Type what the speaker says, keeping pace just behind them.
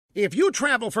If you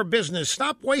travel for business,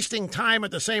 stop wasting time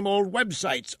at the same old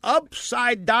websites.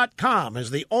 Upside.com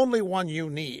is the only one you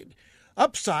need.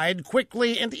 Upside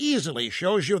quickly and easily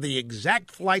shows you the exact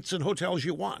flights and hotels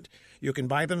you want. You can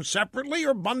buy them separately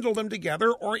or bundle them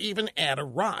together or even add a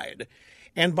ride.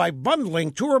 And by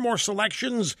bundling 2 or more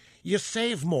selections, you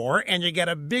save more and you get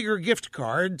a bigger gift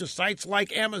card to sites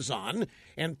like Amazon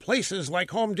and places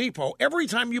like Home Depot every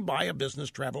time you buy a business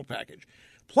travel package.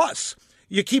 Plus,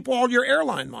 you keep all your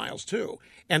airline miles, too.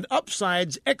 And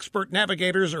Upside's expert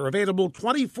navigators are available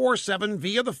 24/7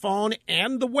 via the phone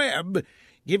and the web,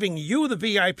 giving you the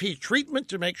VIP treatment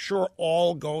to make sure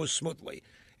all goes smoothly.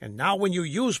 And now when you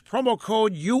use promo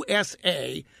code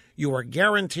USA, you are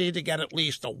guaranteed to get at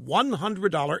least a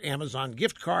 $100 Amazon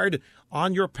gift card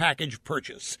on your package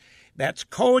purchase. That's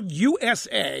code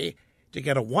USA to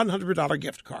get a $100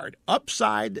 gift card.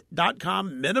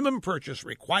 Upside.com, minimum purchase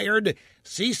required.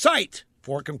 See site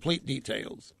for complete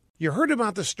details. You heard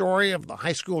about the story of the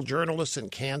high school journalists in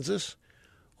Kansas?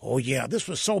 Oh, yeah, this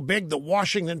was so big the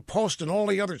Washington Post and all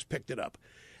the others picked it up.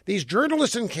 These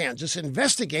journalists in Kansas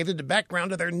investigated the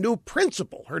background of their new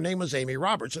principal. Her name was Amy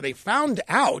Roberts, and they found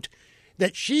out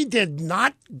that she did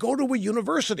not go to a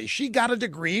university. She got a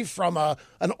degree from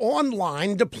an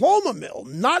online diploma mill,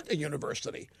 not a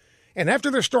university. And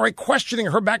after their story questioning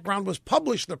her background was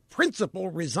published, the principal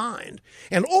resigned.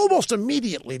 And almost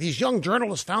immediately, these young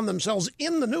journalists found themselves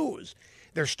in the news.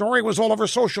 Their story was all over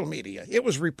social media. It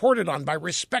was reported on by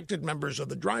respected members of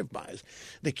the drive-bys.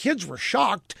 The kids were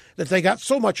shocked that they got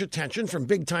so much attention from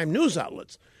big-time news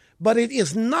outlets. But it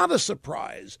is not a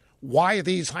surprise why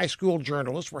these high school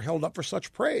journalists were held up for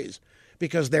such praise,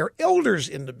 because their elders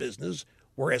in the business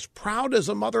were as proud as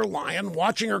a mother lion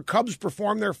watching her cubs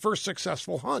perform their first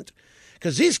successful hunt.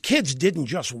 Because these kids didn't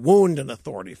just wound an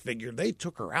authority figure, they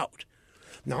took her out.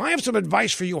 Now, I have some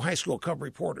advice for you high school cub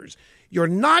reporters. You're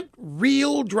not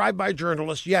real drive-by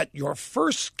journalists yet. Your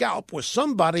first scalp was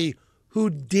somebody who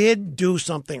did do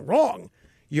something wrong.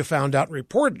 You found out and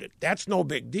reported it. That's no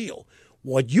big deal.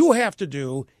 What you have to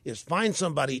do is find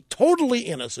somebody totally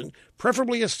innocent,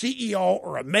 preferably a CEO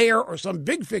or a mayor or some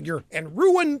big figure, and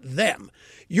ruin them.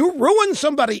 You ruin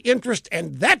somebody's interest,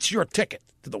 and that's your ticket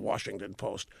to the Washington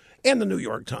Post and the New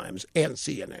York Times and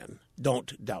CNN.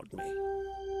 Don't doubt me.